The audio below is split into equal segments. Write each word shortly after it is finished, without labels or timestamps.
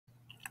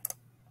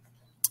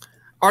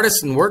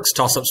Artists and works,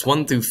 Tossups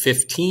 1 through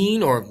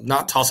 15, or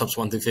not Tossups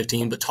 1 through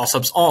 15, but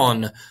Tossups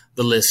on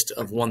the list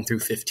of 1 through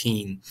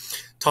 15.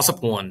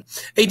 Tossup 1.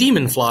 A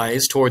demon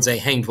flies towards a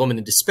hanged woman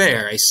in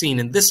despair, a scene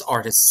in this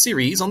artist's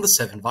series on the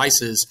 7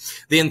 Vices.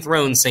 The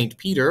enthroned St.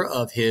 Peter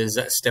of his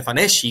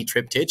Stefaneschi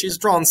triptych is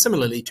drawn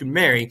similarly to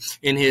Mary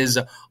in his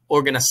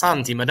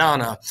Organizanti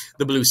Madonna.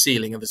 The blue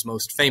ceiling of his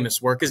most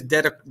famous work is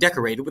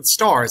decorated with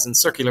stars and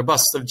circular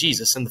busts of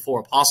Jesus and the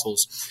 4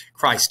 apostles.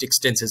 Christ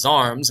extends his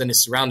arms and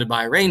is surrounded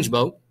by a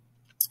rainbow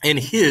in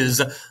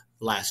his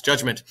Last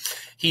Judgment.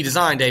 He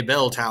designed a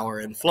bell tower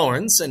in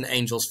Florence, and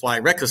angels fly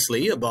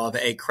recklessly above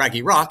a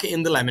craggy rock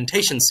in the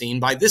lamentation scene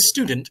by this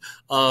student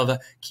of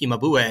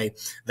Cimabue.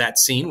 That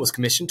scene was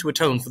commissioned to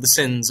atone for the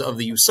sins of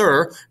the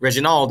usurer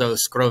Reginaldo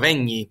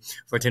Scrovegni.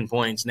 For 10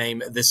 points,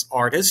 name this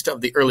artist of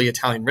the early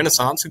Italian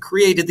Renaissance who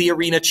created the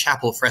arena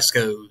chapel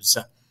frescoes.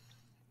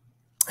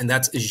 And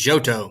that's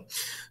Giotto.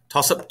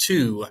 Tossup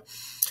 2.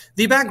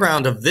 The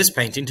background of this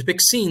painting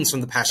depicts scenes from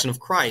the Passion of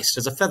Christ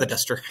as a feather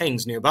duster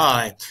hangs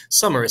nearby.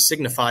 Summer is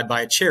signified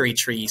by a cherry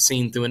tree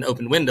seen through an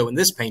open window in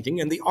this painting,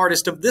 and the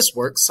artist of this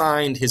work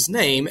signed his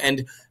name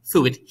and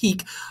Fuit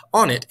Hic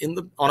on it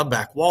on a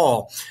back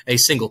wall. A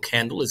single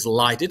candle is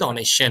lighted on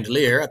a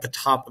chandelier at the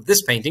top of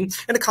this painting,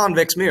 and a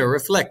convex mirror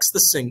reflects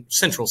the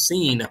central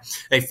scene.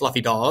 A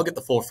fluffy dog at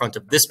the forefront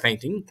of this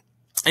painting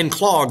and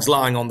clogs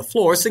lying on the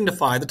floor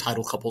signify the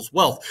title couple's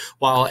wealth,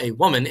 while a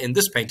woman in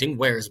this painting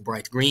wears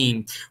bright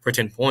green. For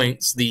 10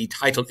 points, the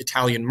titled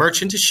Italian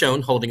merchant is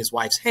shown holding his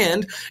wife's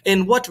hand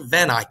in what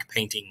Van Eyck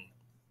painting?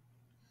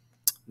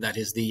 That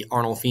is the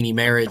Arnolfini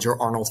marriage or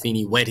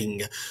Arnolfini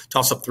wedding.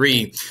 Tossup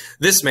 3.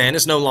 This man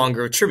is no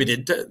longer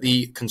attributed to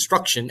the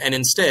construction and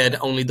instead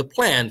only the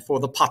plan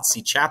for the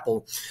Pazzi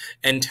Chapel.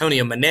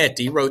 Antonio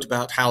Manetti wrote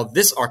about how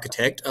this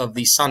architect of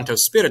the Santo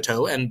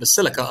Spirito and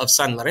Basilica of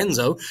San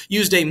Lorenzo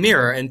used a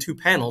mirror and 2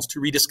 panels to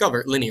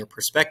rediscover linear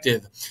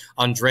perspective.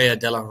 Andrea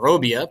della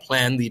Robbia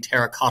planned the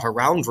terracotta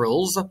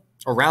roundels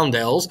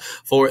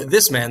for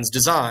this man's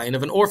design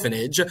of an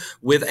orphanage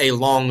with a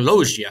long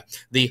loggia,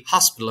 the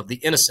Hospital of the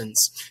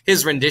Innocents.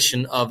 His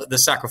rendition of the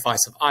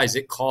Sacrifice of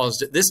Isaac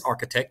caused this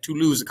architect to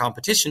lose a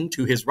competition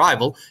to his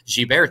rival,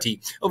 Ghiberti,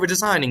 over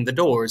designing the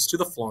doors to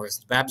the Florence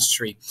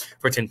baptistry.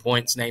 For 10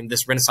 points, name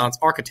this Renaissance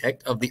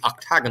architect of the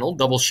octagonal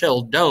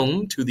double-shelled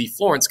dome to the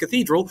Florence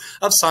Cathedral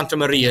of Santa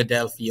Maria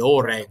del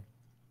Fiore.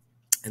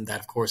 And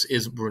that, of course,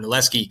 is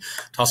Brunelleschi.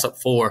 Tossup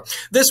 4.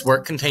 This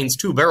work contains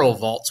 2 barrel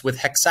vaults with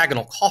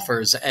hexagonal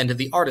coffers, and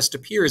the artist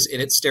appears in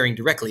it staring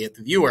directly at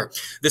the viewer.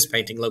 This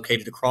painting,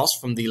 located across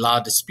from the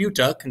La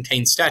Disputa,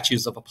 contains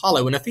statues of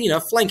Apollo and Athena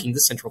flanking the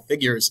central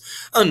figures.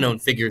 Unknown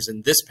figures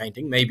in this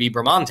painting may be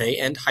Bramante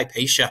and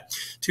Hypatia.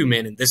 2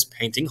 men in this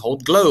painting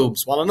hold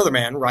globes, while another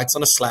man writes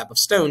on a slab of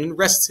stone and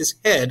rests his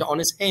head on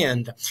his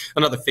hand.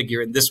 Another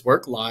figure in this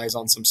work lies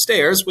on some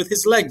stairs with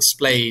his legs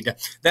splayed.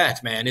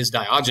 That man is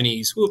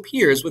Diogenes, who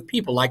appears with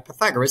people like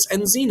Pythagoras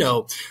and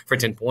Zeno. For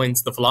 10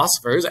 points, the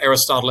philosophers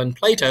Aristotle and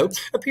Plato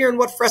appear in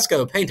what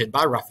fresco painted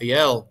by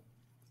Raphael?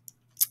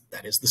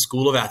 That is the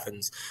School of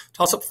Athens.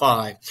 Tossup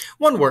 5.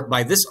 One work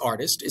by this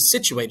artist is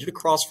situated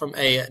across from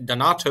a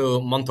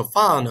Donato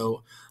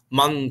Montorfano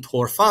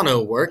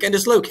work and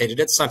is located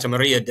at Santa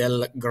Maria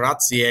del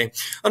Grazie.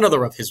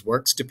 Another of his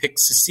works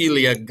depicts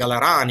Cecilia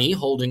Gallerani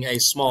holding a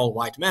small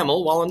white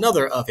mammal, while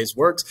another of his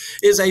works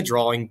is a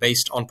drawing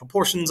based on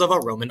proportions of a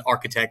Roman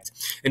architect.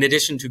 In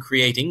addition to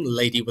creating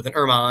Lady with an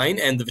Ermine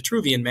and the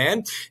Vitruvian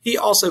Man, he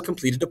also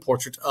completed a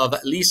portrait of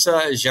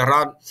Lisa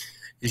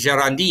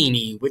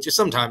Gerandini, which is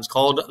sometimes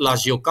called La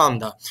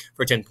Gioconda.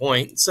 For 10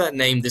 points,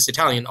 name this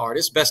Italian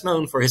artist, best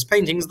known for his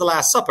paintings The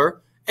Last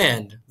Supper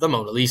and the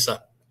Mona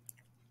Lisa.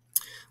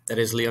 That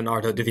is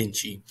Leonardo da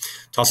Vinci.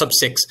 Tossup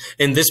 6.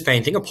 In this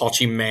painting, a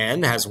pauchy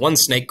man has one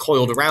snake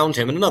coiled around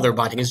him and another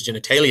biting his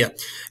genitalia.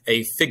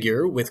 A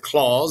figure with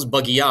claws,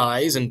 buggy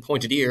eyes, and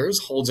pointed ears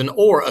holds an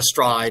oar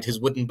astride his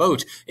wooden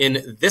boat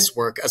in this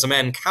work as a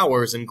man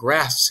cowers and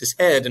grasps his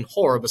head in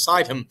horror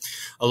beside him.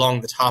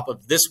 Along the top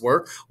of this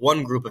work,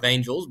 one group of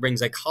angels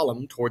brings a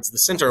column towards the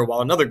center,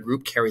 while another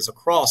group carries a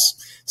cross.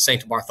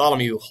 Saint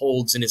Bartholomew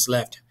holds in his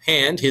left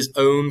hand his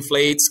own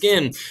flayed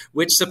skin,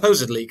 which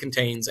supposedly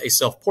contains a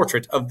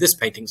self-portrait of this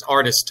painting's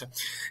artist.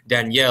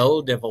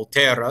 Daniele de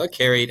Volterra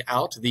carried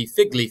out the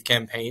fig leaf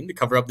campaign to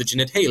cover up the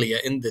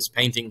genitalia in this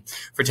painting.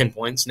 For 10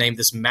 points, name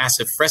this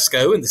massive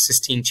fresco in the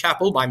Sistine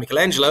Chapel by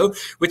Michelangelo,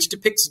 which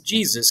depicts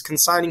Jesus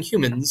consigning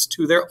humans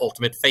to their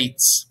ultimate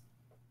fates.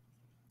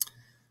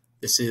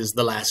 This is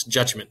The Last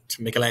Judgment,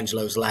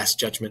 Michelangelo's Last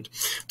Judgment.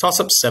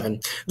 Tossup 7.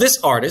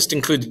 This artist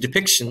included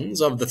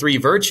depictions of the 3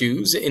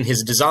 virtues in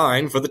his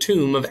design for the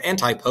tomb of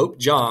anti-pope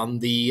John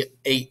the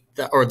 8th.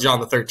 or John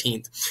the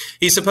 13th.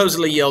 He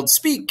supposedly yelled,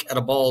 "Speak," at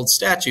a bald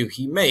statue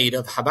he made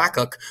of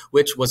Habakkuk,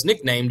 which was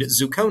nicknamed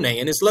Zuccone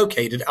and is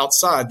located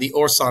outside the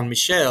Or San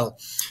Michel.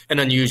 An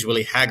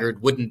unusually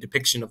haggard wooden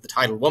depiction of the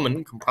titled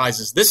woman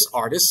comprises this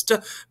artist,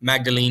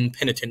 Magdalene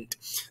Penitent.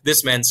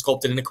 This man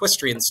sculpted an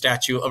equestrian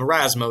statue of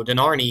Erasmo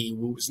Denarni,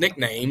 who was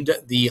nicknamed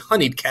the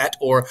Honeyed Cat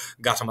or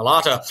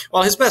Gattamelata,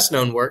 while his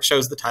best-known work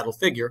shows the title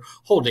figure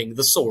holding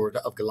the sword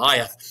of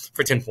Goliath.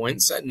 For 10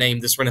 points, name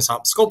this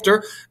Renaissance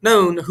sculptor,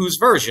 known whose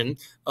version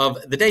of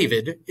the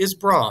David is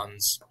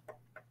bronze.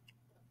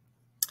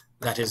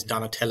 That is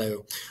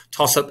Donatello.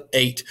 Toss-up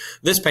 8.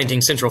 This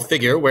painting's central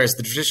figure wears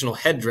the traditional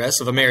headdress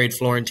of a married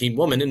Florentine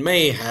woman and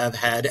may have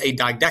had a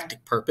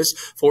didactic purpose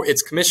for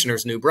its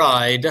commissioner's new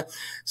bride,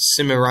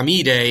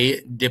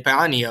 Semiramide de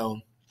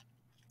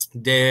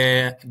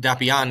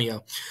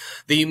Dapiano.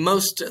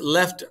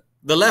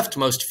 The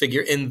leftmost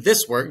figure in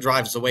this work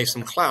drives away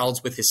some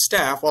clouds with his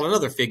staff, while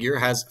another figure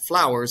has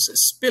flowers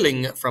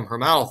spilling from her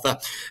mouth.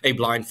 A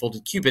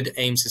blindfolded Cupid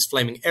aims his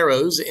flaming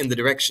arrows in the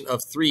direction of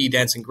 3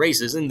 dancing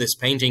graces in this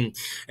painting.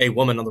 A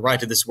woman on the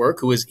right of this work,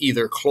 who is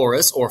either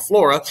Chloris or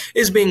Flora,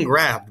 is being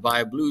grabbed by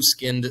a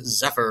blue-skinned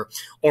Zephyr.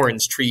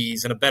 Orange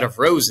trees and a bed of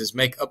roses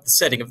make up the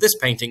setting of this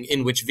painting,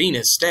 in which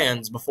Venus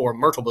stands before a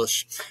myrtle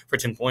bush. For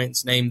 10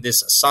 points, name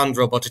this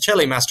Sandro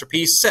Botticelli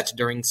masterpiece set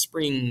during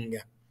spring.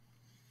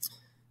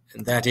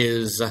 And that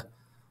is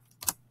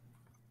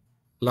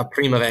La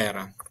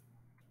Primavera.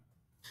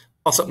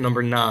 Toss-up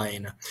number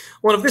 9.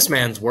 One of this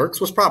man's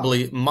works was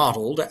probably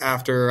modeled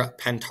after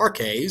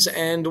Pantarches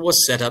and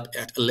was set up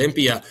at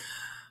Olympia.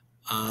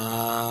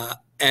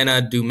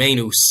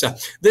 Anadumenus.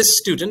 This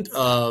student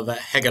of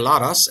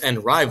Hegeladas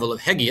and rival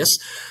of Hegius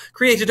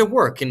created a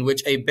work in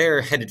which a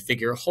bare-headed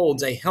figure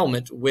holds a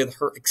helmet with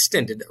her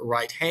extended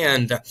right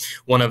hand.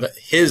 One of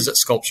his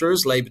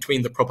sculptures lay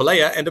between the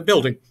Propylaea and a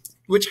building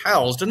which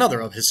housed another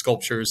of his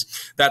sculptures.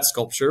 That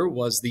sculpture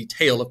was the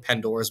tale of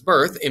Pandora's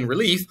birth, in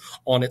relief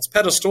on its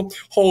pedestal,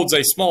 holds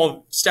a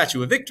small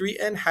statue of Victory,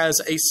 and has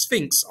a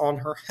sphinx on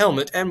her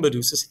helmet and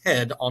Medusa's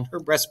head on her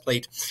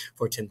breastplate.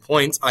 For 10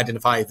 points,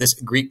 identify this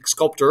Greek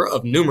sculptor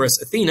of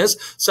numerous Athenas,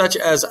 such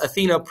as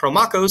Athena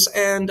Promachos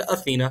and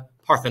Athena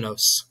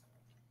Parthenos.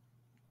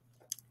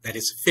 That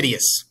is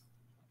Phidias.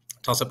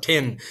 Toss-up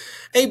 10.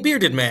 A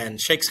bearded man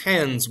shakes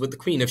hands with the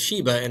Queen of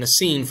Sheba in a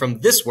scene from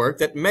this work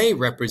that may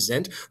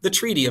represent the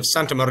Treaty of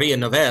Santa Maria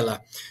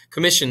Novella.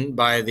 Commissioned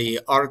by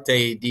the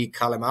Arte di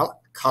Calamala,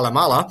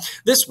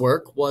 this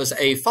work was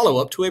a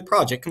follow-up to a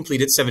project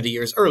completed 70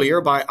 years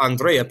earlier by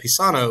Andrea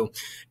Pisano.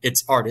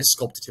 Its artist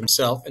sculpted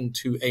himself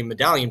into a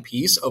medallion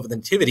piece of the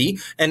Nativity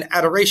and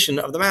Adoration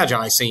of the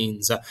Magi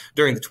scenes.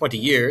 During the 20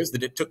 years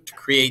that it took to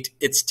create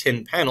its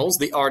 10 panels,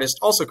 the artist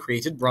also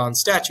created bronze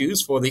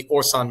statues for the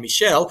Or San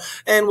Michel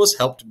and was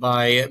helped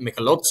by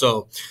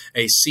Michelozzo.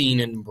 A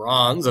scene in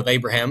bronze of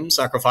Abraham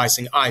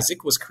sacrificing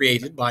Isaac was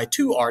created by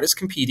 2 artists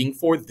competing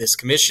for this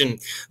commission.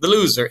 The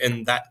loser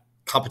in that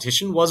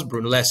competition was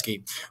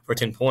Brunelleschi. For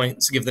 10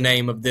 points, give the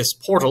name of this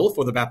portal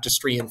for the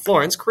baptistry in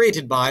Florence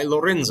created by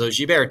Lorenzo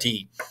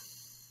Ghiberti.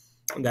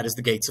 And that is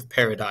the Gates of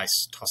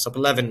Paradise. Toss-up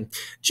 11.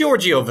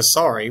 Giorgio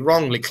Vasari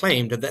wrongly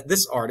claimed that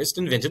this artist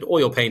invented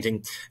oil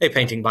painting. A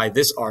painting by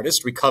this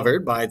artist,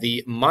 recovered by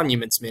the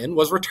monuments men,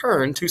 was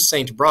returned to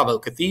St.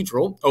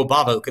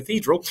 Obavo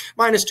Cathedral,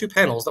 minus 2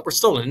 panels that were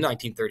stolen in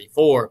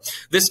 1934.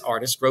 This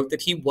artist wrote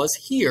that he was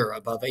here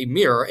above a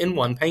mirror in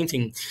one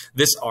painting.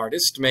 This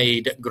artist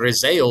made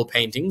grisaille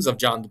paintings of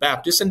John the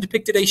Baptist and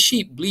depicted a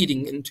sheep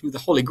bleeding into the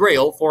Holy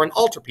Grail for an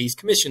altarpiece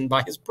commissioned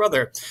by his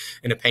brother.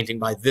 In a painting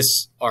by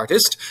this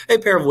artist,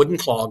 a pair of wooden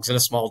clogs and a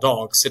small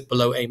dog sit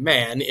below a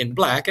man in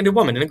black and a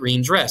woman in a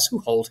green dress who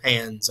hold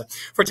hands.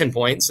 For 10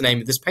 points,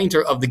 name this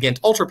painter of the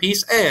Ghent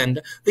altarpiece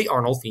and the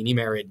Arnolfini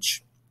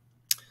marriage.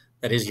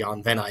 That is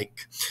Jan van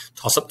Eyck.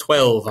 Toss-up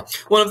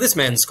 12. One of this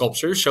man's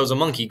sculptures shows a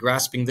monkey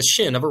grasping the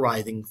shin of a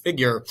writhing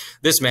figure.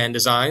 This man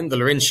designed the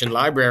Laurentian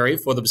Library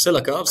for the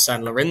Basilica of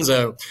San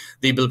Lorenzo.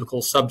 The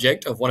biblical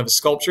subject of one of his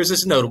sculptures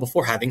is notable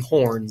for having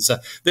horns.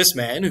 This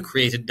man, who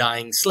created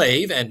Dying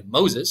Slave and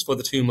Moses for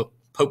the tomb of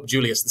Pope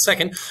Julius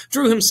II,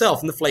 drew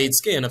himself in the flayed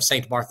skin of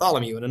St.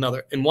 Bartholomew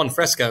in one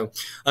fresco.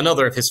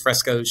 Another of his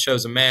frescoes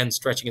shows a man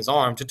stretching his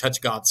arm to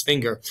touch God's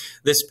finger.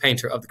 This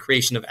painter of the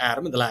creation of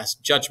Adam and the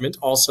Last Judgment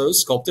also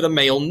sculpted a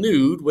male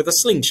nude with a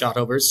slingshot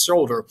over his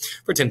shoulder.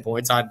 For 10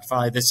 points,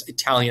 identify this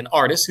Italian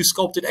artist who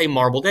sculpted a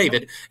marble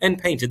David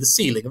and painted the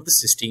ceiling of the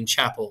Sistine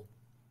Chapel.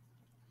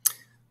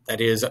 That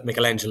is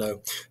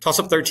Michelangelo.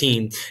 Toss-up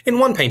 13. In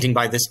one painting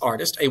by this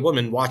artist, a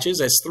woman watches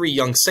as 3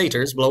 young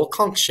satyrs blow a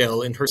conch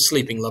shell in her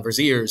sleeping lover's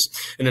ears.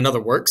 In another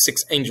work,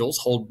 6 angels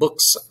hold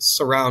books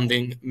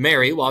surrounding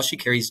Mary while she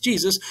carries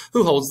Jesus,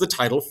 who holds the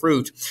title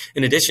fruit.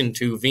 In addition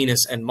to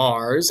Venus and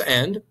Mars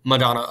and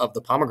Madonna of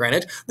the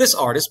Pomegranate, this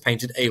artist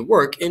painted a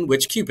work in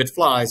which Cupid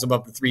flies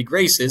above the 3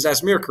 graces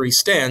as Mercury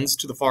stands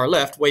to the far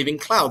left, waving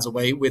clouds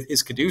away with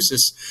his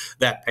caduceus.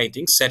 That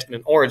painting, set in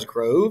an orange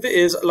grove,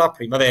 is La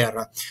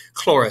Primavera.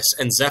 Chloris. Chloris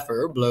and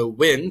Zephyr blow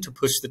wind to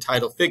push the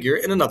title figure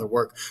in another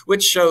work,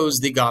 which shows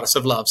the goddess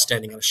of love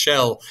standing on a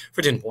shell.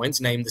 For 10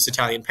 points, name this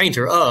Italian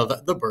painter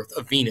of The Birth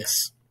of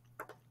Venus.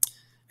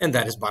 And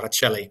that is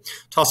Botticelli.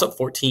 Toss-up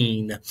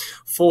 14.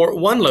 For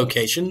one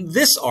location,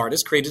 this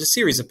artist created a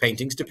series of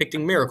paintings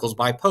depicting miracles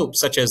by popes,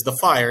 such as the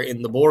fire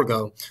in the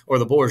Borgo, or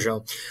the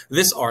Borgo.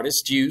 This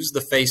artist used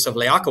the face of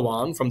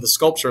Laocoon from the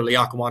sculpture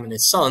Laocoon and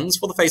his Sons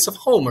for the face of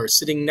Homer,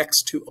 sitting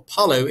next to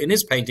Apollo in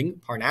his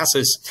painting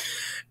Parnassus.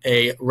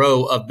 A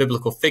row of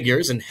biblical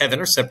figures in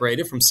heaven are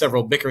separated from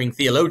several bickering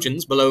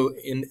theologians below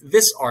in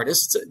this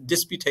artist's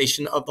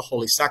Disputation of the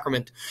Holy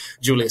Sacrament.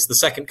 Julius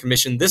II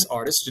commissioned this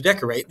artist to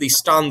decorate the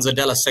Stanza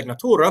della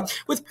Segnatura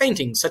with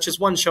paintings such as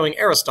one showing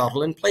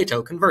Aristotle and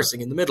Plato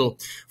conversing in the middle.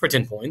 For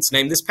 10 points,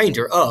 name this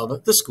painter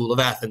of the School of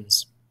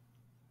Athens.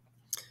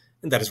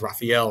 And that is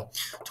Raphael.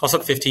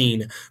 Toss-up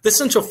 15. The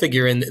central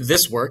figure in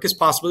this work is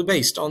possibly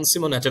based on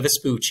Simonetta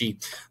Vespucci.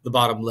 The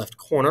bottom left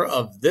corner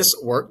of this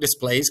work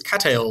displays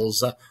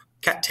cattails,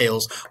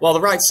 while the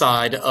right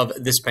side of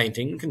this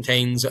painting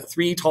contains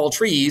 3 tall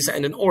trees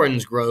and an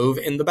orange grove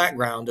in the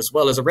background, as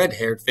well as a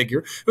red-haired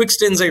figure who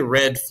extends a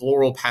red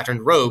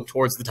floral-patterned robe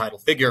towards the title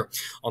figure.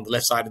 On the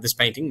left side of this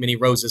painting, many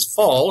roses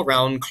fall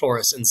around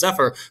Chloris and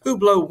Zephyr, who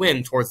blow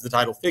wind towards the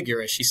title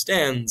figure as she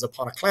stands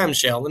upon a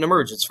clamshell and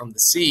emerges from the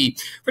sea.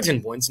 For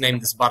 10 points, name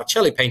this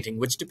Botticelli painting,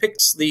 which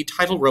depicts the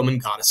title Roman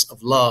goddess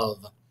of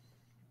love.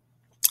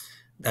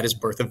 That is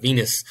Birth of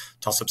Venus.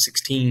 Toss-up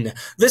 16.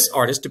 This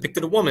artist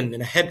depicted a woman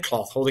in a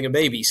headcloth holding a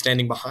baby,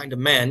 standing behind a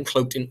man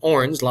cloaked in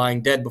orange, lying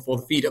dead before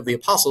the feet of the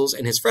apostles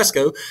in his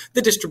fresco,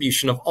 The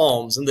Distribution of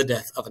Alms and the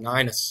Death of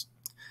Ananias.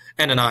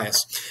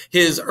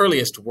 His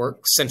earliest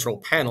work, Central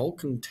Panel,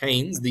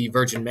 contains the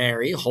Virgin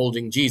Mary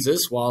holding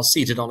Jesus while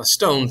seated on a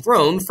stone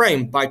throne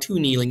framed by 2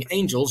 kneeling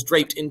angels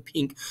draped in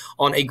pink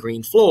on a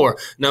green floor,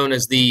 known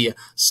as the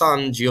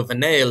San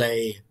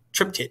Giovanile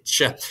triptych.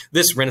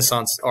 This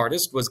Renaissance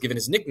artist was given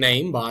his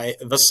nickname by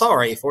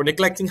Vasari for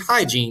neglecting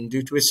hygiene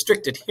due to his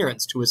strict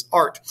adherence to his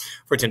art.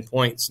 For 10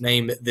 points,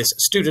 name this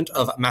student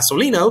of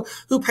Masolino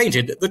who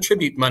painted the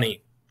tribute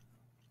money.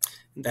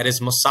 That is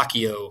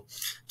Mosacchio.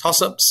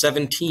 Toss-up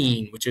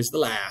 17, which is the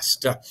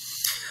last.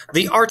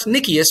 The art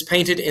Nicias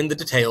painted in the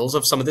details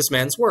of some of this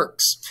man's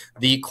works.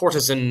 The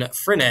courtesan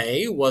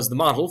Phryne was the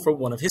model for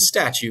one of his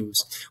statues.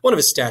 One of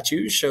his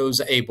statues shows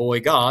a boy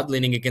god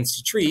leaning against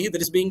a tree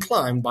that is being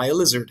climbed by a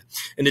lizard.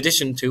 In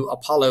addition to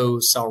Apollo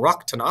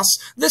Sauroctonos,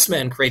 this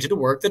man created a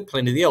work that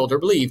Pliny the Elder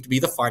believed to be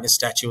the finest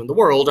statue in the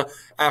world,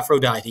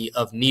 Aphrodite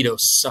of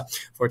Knidos.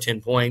 For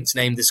 10 points,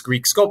 name this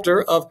Greek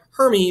sculptor of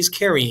Hermes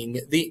carrying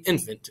the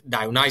infant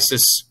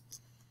Dionysus.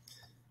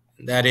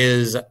 That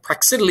is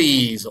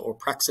Praxiteles or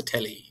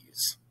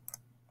Praxiteles.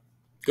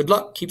 Good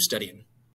luck. Keep studying.